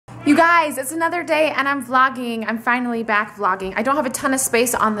guys, it's another day and I'm vlogging. I'm finally back vlogging. I don't have a ton of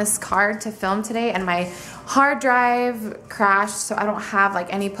space on this card to film today and my hard drive crashed, so I don't have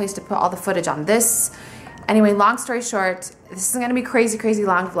like any place to put all the footage on this. Anyway, long story short, this is gonna be crazy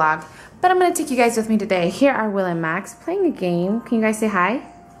long vlog, but I'm gonna take you guys with me today. Here are Will and Max playing a game. Can you guys say hi?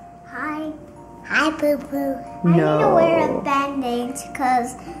 Hi. Hi, Poo Poo. No. I need to wear a bandage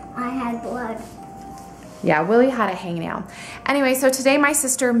because I had blood. Yeah, Willie had a hangnail. Anyway, so today my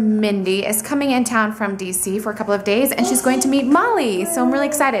sister Mindy is coming in town from DC for a couple of days and she's going to meet Molly. So I'm really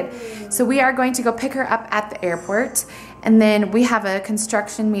excited. So we are going to go pick her up at the airport and then we have a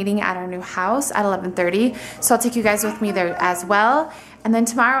construction meeting at our new house at 11:30. So I'll take you guys with me there as well. And then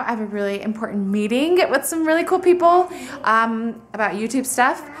tomorrow I have a really important meeting with some really cool people about YouTube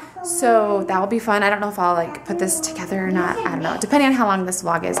stuff. So that will be fun. I don't know if I'll like put this together or not. I don't know, depending on how long this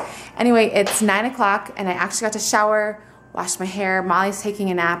vlog is. Anyway, it's 9 o'clock and I actually got to shower, wash my hair. Molly's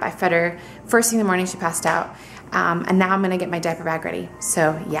taking a nap. I fed her first thing in the morning. She passed out. And now I'm gonna get my diaper bag ready.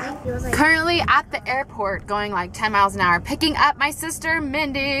 So yeah. Currently at the airport going like 10 miles an hour, picking up my sister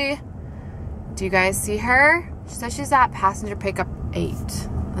Mindy. Do you guys see her? She says she's at passenger pickup 8.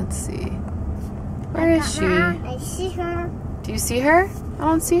 Let's see. Where is she? I see her. Do you see her? I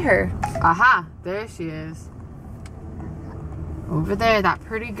don't see her. Aha, there she is. Over there, that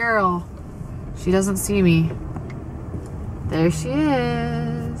pretty girl. She doesn't see me. There she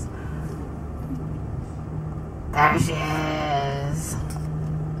is. There she is.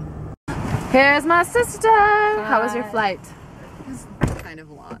 Here's my sister. Hi. How was your flight? It was kind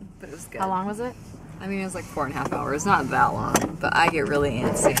of long, but it was good. How long was it? I mean, it was like 4.5 hours. Not that long, but I get really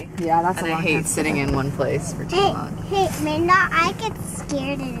antsy. Yeah, that's and a long I hate time. sitting in one place for too long. Hey, Minda, I get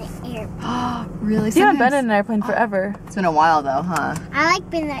scared in the airport. Really? You haven't been in an airplane forever. It's been a while though, huh? I like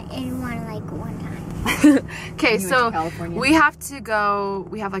being in one like one time. Okay, You went so to California? we have to go.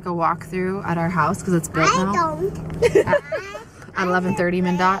 We have like a walkthrough at our house because it's built I now don't. at 11:30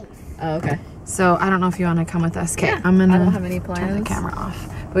 Mindot. Oh, okay. So I don't know if you want to come with us. Okay, Yeah, I'm gonna I don't have any turn the plans. camera off.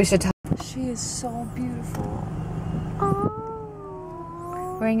 But we should tell. She is so beautiful.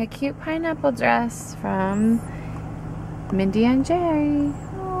 Oh, wearing a cute pineapple dress from Mindy and Jerry.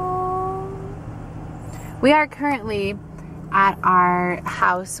 Oh. We are currently at our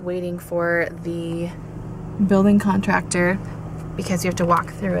house waiting for the building contractor because you have to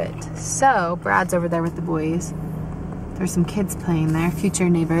walk through it. So Brad's over there with the boys. There's some kids playing there, future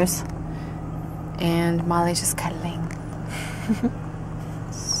neighbors. And Molly's just cuddling.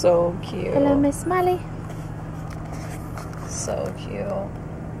 So cute. Hello, Miss Molly. So cute.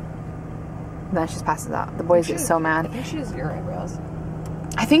 Then she just passes out. The boys get so I mad. think she has your eyebrows.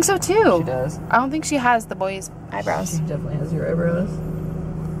 I think so too. She does. I don't think she has the boys' eyebrows. She definitely has your eyebrows.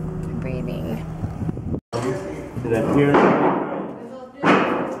 I'm breathing. Did that appear?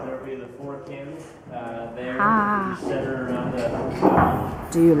 There'll be the 4 cans there. Ah. Center around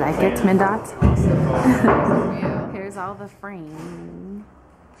the. Do you like it, Mindot? Here's all the frame.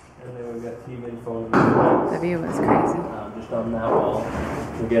 And then we've got TV and phone. The view is crazy. Just on that wall.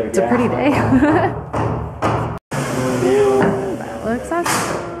 We'll get It's a pretty day. That looks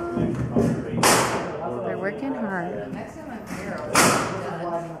awesome. They're working hard.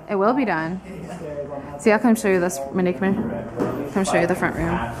 It will be done. See, I'll come show you this. Mindy, come here. Come show you the front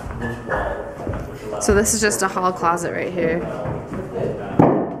room. So this is just a hall closet right here. There's the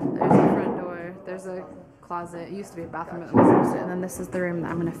front door. There's a closet. It used to be a bathroom, but we used it. And then this is the room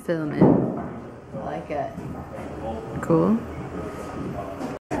that I'm gonna film in. I like it. Cool.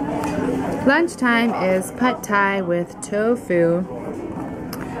 Lunchtime is pad thai with tofu.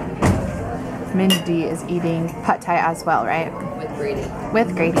 Mindy is eating pad thai as well, right? With Brady.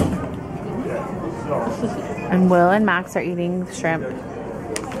 With Grady. And Will and Max are eating shrimp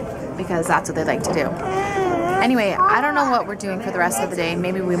because that's what they like to do. Anyway, I don't know what we're doing for the rest of the day.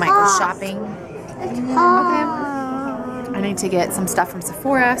 Maybe we might go shopping. Okay. I need to get some stuff from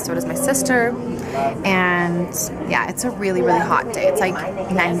Sephora, so does my sister. And yeah, it's a really hot day. It's like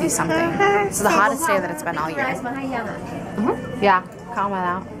 90 something. It's the hottest day that it's been all year. Yeah, calm it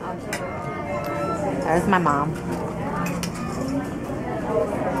out. There's my mom.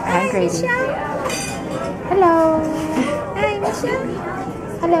 And Grady. Hello. Hi, Michelle.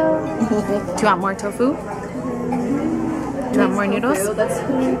 Hello. Do you want more tofu? Do you want more noodles?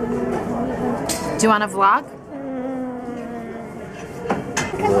 Do you want a vlog?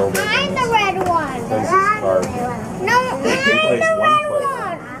 Because I'm the red one. No, I'm the red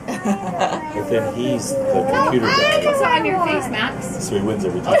one. then he's the computer guy. What's on your face, Max? So he wins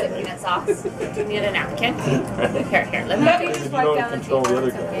every time. Oh, the Right? peanut sauce. Do you need a napkin? Here, here. Let And me then just you wipe don't down the control the table. other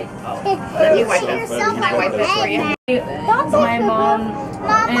It's guy. okay. Let You wipe it. yourself Can I wipe it for you? My mom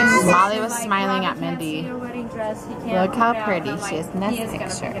and Molly was smiling at Mindy. Look how pretty she is in this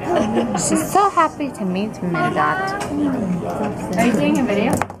picture. She's so happy to meet Mindat. Are you taking a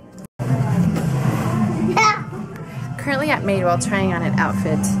video? Currently at Madewell trying on an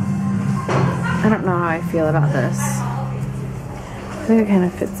outfit. I don't know how I feel about this. I think it kind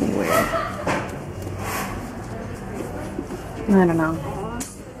of fits me weird. I don't know.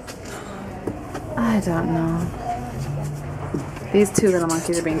 I don't know. These two little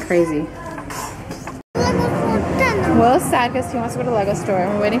monkeys are being crazy. Will's sad because he wants to go to the Lego store.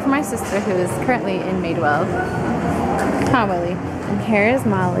 And we're waiting for my sister who is currently in Madewell. Hi, Willie. And here is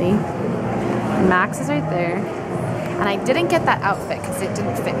Molly. Max is right there. And I didn't get that outfit because it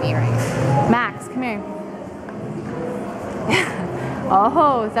didn't fit me right. Max, come here.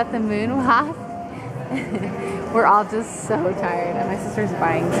 Oh, is that the moonwalk? We're all just so tired. And my sister's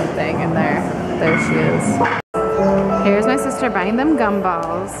buying something and there she is. Here's my sister buying them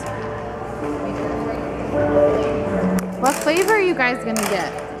gumballs. What flavor are you guys gonna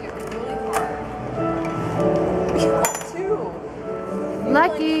get?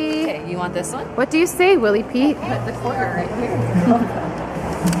 Lucky. Okay, you want this one? What do you say, Willie Pete? Put the quarter right here.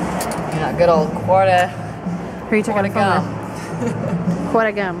 Yeah, good old quarter. Who are you talking Quarter about?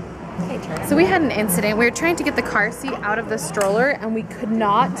 Quarter gum. So we had an incident. We were trying to get the car seat out of the stroller and we could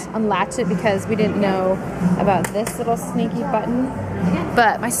not unlatch it because we didn't know about this little sneaky button.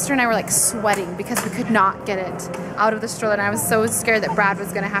 But my sister and I were like sweating because we could not get it out of the stroller and I was so scared that Brad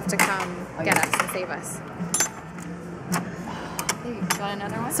was gonna have to come get us and save us. Hey, got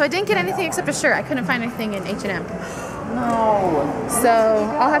another one? So I didn't get anything except a shirt. I couldn't find anything in H&M. No. So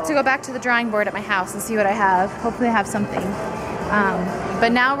I'll have to go back to the drawing board at my house and see what I have. Hopefully I have something.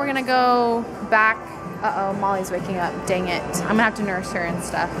 But now we're gonna go back. Uh-oh, Molly's waking up. Dang it. I'm gonna have to nurse her and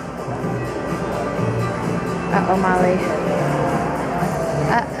stuff. Uh-oh, Molly.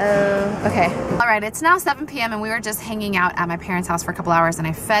 Uh-oh. Okay. All right, it's now 7 p.m. and we were just hanging out at my parents' house for a couple hours and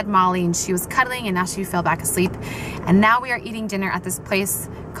I fed Molly and she was cuddling and now she fell back asleep. And now we are eating dinner at this place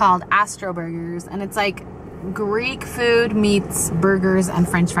called Astro Burgers and it's like Greek food meets burgers and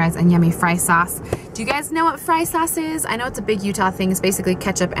french fries and yummy fry sauce. Do you guys know what fry sauce is? I know it's a big Utah thing. It's basically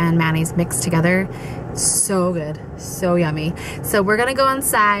ketchup and mayonnaise mixed together. So good, so yummy. So we're gonna go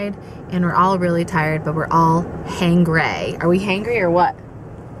inside and we're all really tired, but we're all hangry. Are we hangry or what?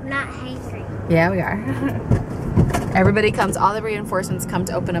 Not hungry. Yeah, we are. Everybody comes, all the reinforcements come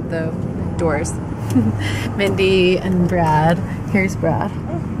to open up the doors. Mindy and Brad. Here's Brad.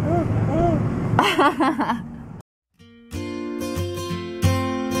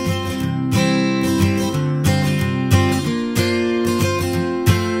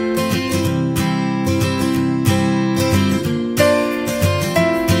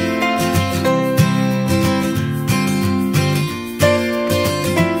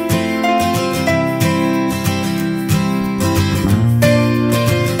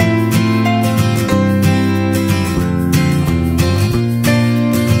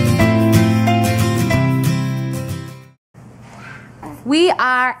 We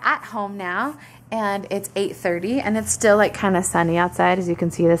are at home now and it's 8:30 and it's still like kind of sunny outside. As you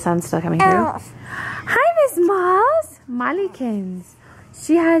can see, the sun's still coming through. Hi, Miss Moss. Mollykins.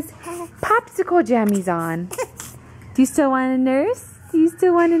 She has popsicle jammies on. Do you still want a nurse? Do you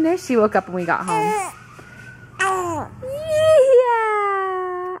still want a nurse? She woke up when we got home. Yeah.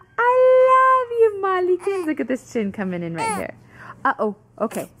 I love you, Mollykins. Look at this chin coming in right here. Uh-oh.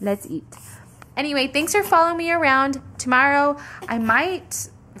 Okay, let's eat. Anyway, thanks for following me around. Tomorrow, I might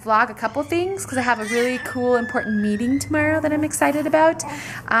vlog a couple things because I have a really cool, important meeting tomorrow that I'm excited about.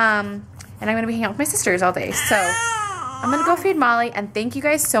 And I'm going to be hanging out with my sisters all day. So I'm going to go feed Molly. And thank you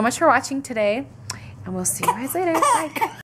guys so much for watching today. And we'll see you guys later. Bye.